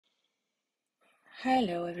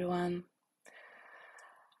Hello everyone.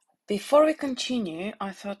 Before we continue,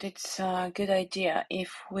 I thought it's a good idea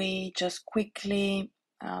if we just quickly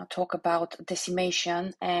talk about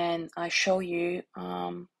decimation, and I show you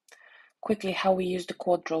quickly how we use the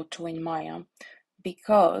quad draw tool in Maya,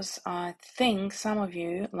 because I think some of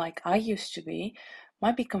you, like I used to be,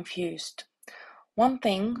 might be confused. One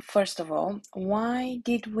thing, first of all, why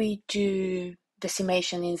did we do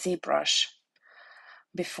decimation in ZBrush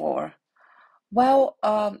before? Well,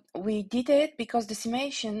 we did it because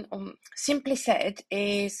decimation, simply said,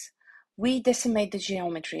 is we decimate the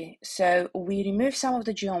geometry. So we remove some of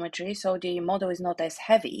the geometry, so the model is not as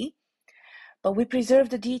heavy, but we preserve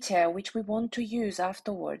the detail which we want to use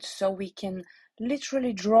afterwards. So we can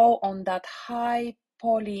literally draw on that high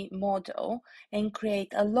poly model and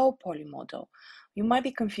create a low poly model. You might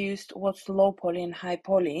be confused what's low poly and high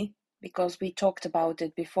poly because we talked about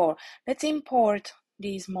it before. Let's import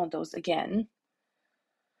these models again.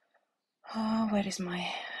 Where is my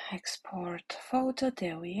export photo?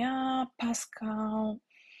 There we are, Pascal.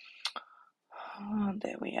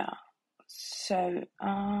 There we are. So,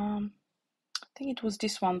 I think it was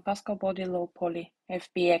this one, Pascal Body Low Poly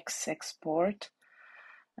FBX export.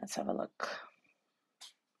 Let's have a look.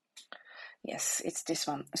 Yes, it's this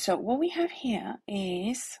one. So what we have here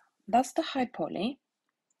is, that's the high poly.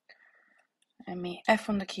 Let me F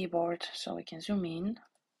on the keyboard so we can zoom in.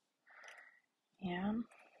 Yeah.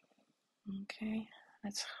 Okay,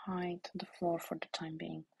 let's hide the floor for the time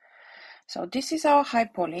being. So this is our high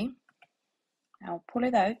poly. I'll pull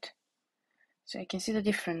it out so you can see the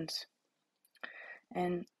difference.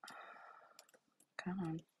 And come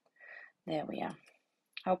on, there we are.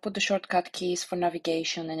 I'll put the shortcut keys for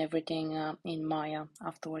navigation and everything in Maya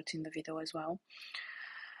afterwards in the video as well.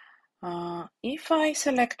 If I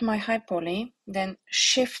select my high poly, then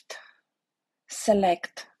shift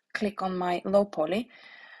select, click on my low poly,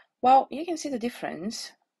 well, you can see the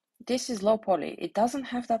difference. This is low poly. It doesn't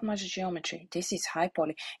have that much geometry. This is high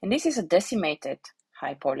poly. And this is a decimated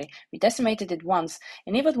high poly. We decimated it once.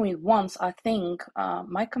 And even with once, I think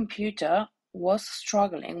my computer was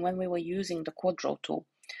struggling when we were using the quad draw tool.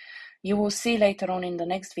 You will see later on in the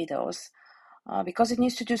next videos, because it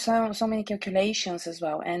needs to do so many calculations as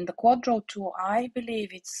well. And the quad draw tool, I believe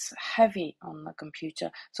it's heavy on the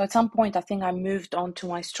computer. So at some point, I think I moved on to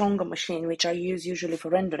my stronger machine, which I use usually for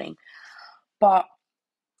rendering. But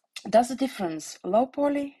that's the difference. Low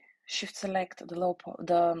poly, shift select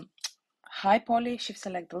the high poly, shift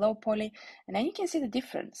select the low poly, and then you can see the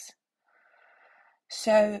difference.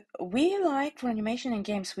 So we like, for animation and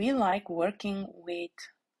games, we like working with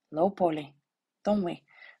low poly, don't we?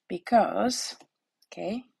 Because,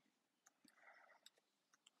 okay,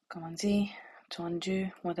 Command Z to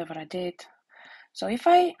undo whatever I did. So if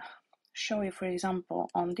I show you, for example,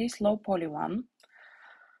 on this low poly one,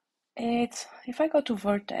 it's, if I go to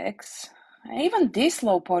vertex, even this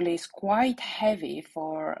low poly is quite heavy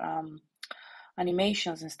for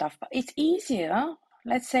animations and stuff, but it's easier.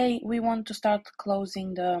 Let's say we want to start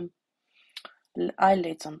closing the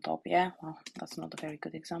eyelids on top, yeah? Well, that's not a very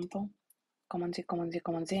good example. Command Z, Command Z,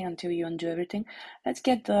 Command Z until you undo everything. Let's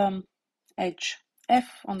get the edge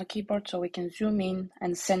F on the keyboard so we can zoom in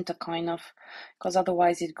and center kind of, because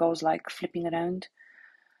otherwise it goes like flipping around.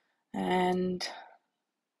 And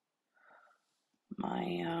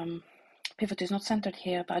my pivot is not centered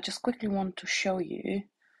here, but I just quickly want to show you.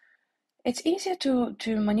 It's easier to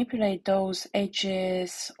manipulate those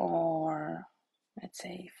edges, or let's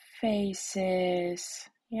say faces.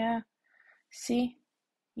 Yeah, see?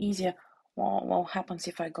 Easier. Well, what happens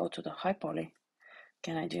if I go to the high poly?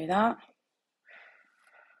 Can I do that?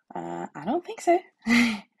 I don't think so.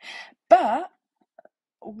 But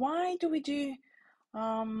why do we do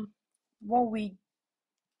what we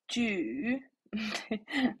do?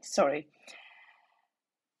 Sorry.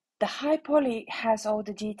 The high poly has all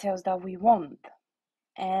the details that we want,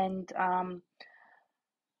 and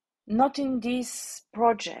not in this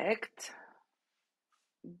project,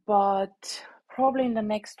 but probably in the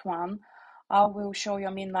next one I will show you.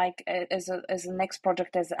 I mean, like as a next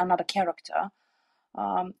project, as another character,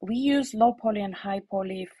 we use low poly and high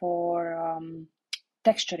poly for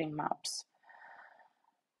texturing maps,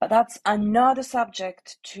 but that's another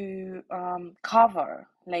subject to cover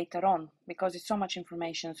later on because it's so much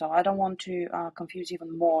information, so I don't want to confuse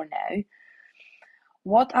even more now.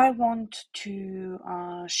 What I want to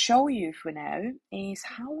show you for now is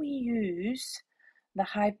how we use the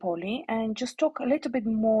high poly and just talk a little bit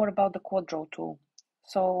more about the quad draw tool.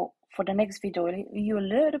 So for the next video, you're a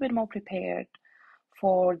little bit more prepared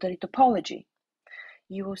for the retopology.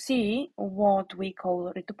 You will see what we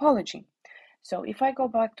call retopology. So if I go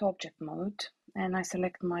back to object mode and I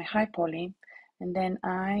select my high poly, and then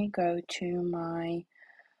I go to my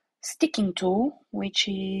sticking tool, which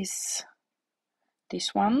is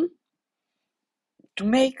this one, to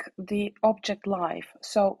make the object live.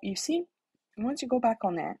 So you see, once you go back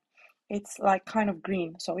on it, it's like kind of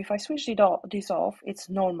green. So if I switch this off, it's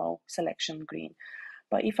normal selection green.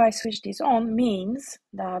 But if I switch this on, means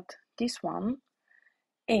that this one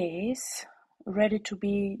is ready to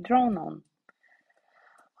be drawn on.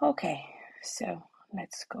 Okay, so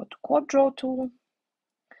let's go to quad draw tool,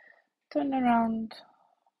 turn around,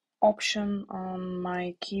 option on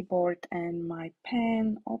my keyboard and my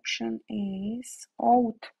pen option is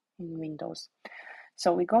Alt in Windows.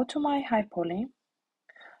 So we go to my high poly.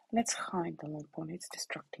 Let's hide the low poly, it's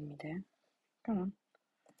distracting me there. Come on.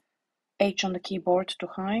 H on the keyboard to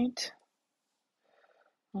hide.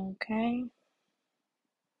 Okay.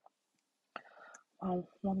 Well,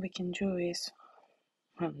 what we can do is,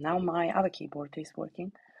 now my other keyboard is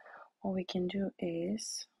working. What we can do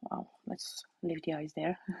is, well, let's leave the eyes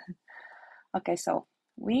there. Okay, so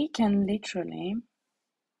we can literally,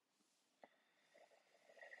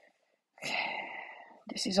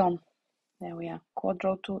 this is on. There we are. Quad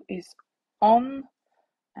draw tool is on,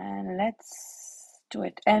 and let's do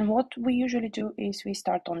it. And what we usually do is we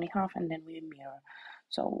start only half and then we mirror.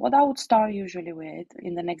 So what I would start usually with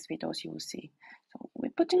in the next videos, you will see. So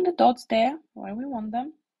we're putting the dots there where we want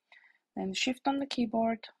them, then shift on the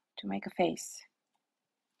keyboard to make a face.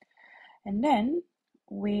 And then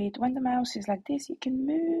when the mouse is like this, you can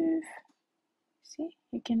move. See,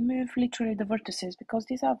 you can move literally the vertices because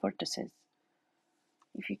these are vertices.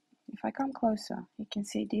 If I come closer, you can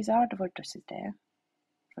see these are the vertices there.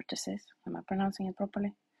 Vertices. Am I pronouncing it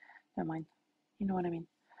properly? Never mind. You know what I mean.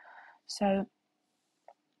 So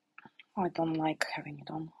I don't like having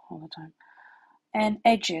it on all the time. And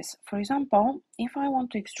edges. For example, if I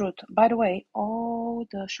want to extrude, by the way, all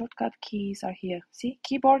the shortcut keys are here. See,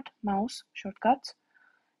 keyboard, mouse, shortcuts.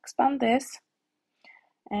 Expand this,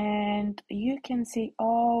 and you can see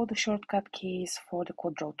all the shortcut keys for the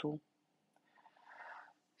quad draw tool.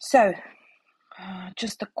 So,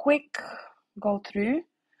 just a quick go through.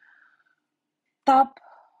 Tab,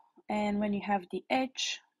 and when you have the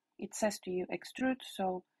edge, it says to you extrude,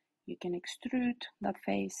 so you can extrude that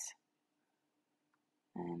face.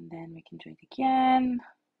 And then we can do it again,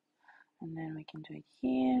 and then we can do it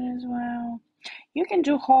here as well. You can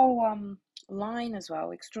do whole line as well,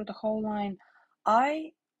 extrude the whole line.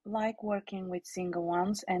 I like working with single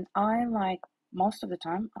ones, and I like, most of the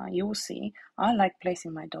time, you will see, I like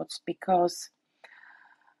placing my dots because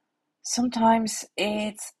sometimes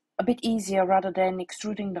it's a bit easier rather than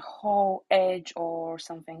extruding the whole edge or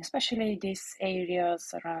something, especially these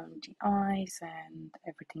areas around the eyes and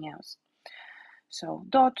everything else. So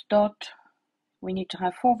dot, dot, we need to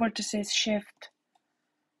have 4 vertices, shift,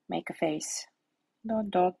 make a face,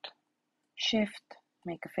 dot, dot, shift,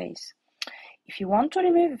 make a face. If you want to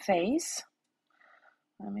remove a face,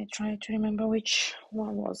 let me try to remember which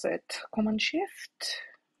one was it. Command Shift,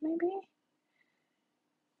 maybe?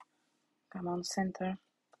 Come on, center.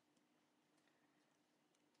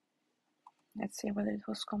 Let's see whether it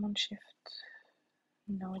was Command Shift.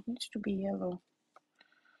 No, it needs to be yellow.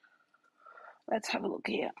 Let's have a look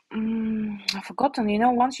here. I've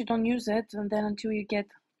forgotten, once you don't use it, and then until you get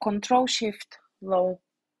Control Shift low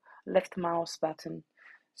left mouse button.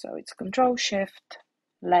 So it's Control Shift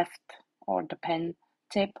left or the pen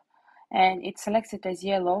tip, and it selects it as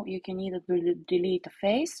yellow. You can either delete the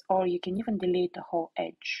face or you can even delete the whole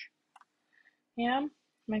edge. Yeah,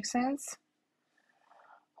 makes sense.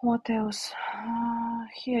 What else?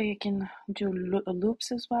 Here you can do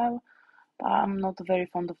loops as well, but I'm not very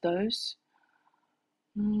fond of those.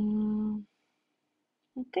 I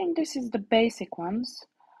think this is the basic ones.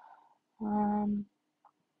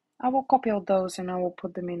 I will copy all those and I will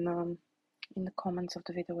put them in the comments of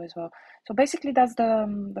the video as well. So basically that's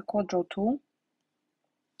the quad draw tool.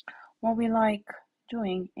 What we like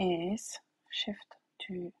doing is shift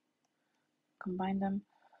to combine them.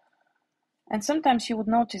 And sometimes you would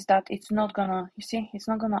notice that it's not gonna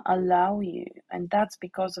allow you, and that's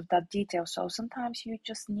because of that detail. So sometimes you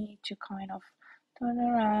just need to kind of turn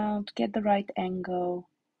around, get the right angle,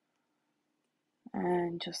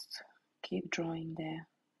 and just keep drawing there.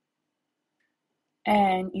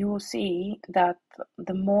 And you will see that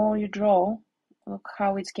the more you draw, look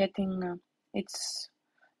how it's getting, it's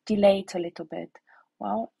delayed a little bit.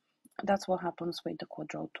 Well, that's what happens with the quad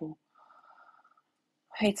draw tool.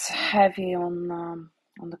 It's heavy on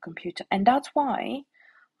the computer, and that's why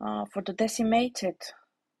for the decimated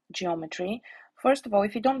geometry, first of all,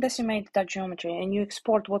 if you don't decimate that geometry and you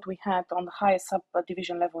export what we had on the highest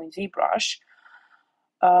subdivision level in ZBrush,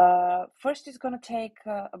 First, it's going to take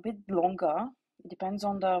a bit longer. It depends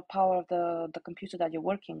on the power of the computer that you're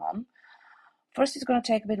working on. First, it's going to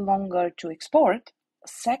take a bit longer to export.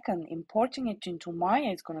 Second, importing it into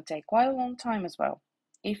Maya is going to take quite a long time as well,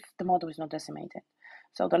 if the model is not decimated.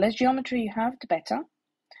 So the less geometry you have, the better.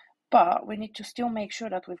 But we need to still make sure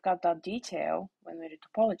that we've got that detail when we're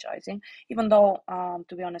retopologizing, even though,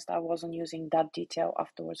 to be honest, I wasn't using that detail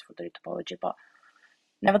afterwards for the retopology, but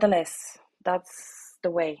nevertheless, that's the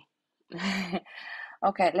way.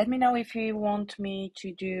 Okay, let me know if you want me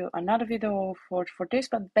to do another video for this,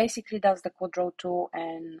 but basically that's the Quadro tool,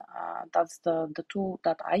 and that's the tool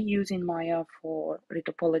that I use in Maya for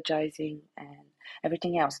retopologizing and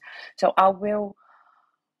everything else. So I will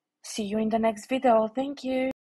see you in the next video. Thank you.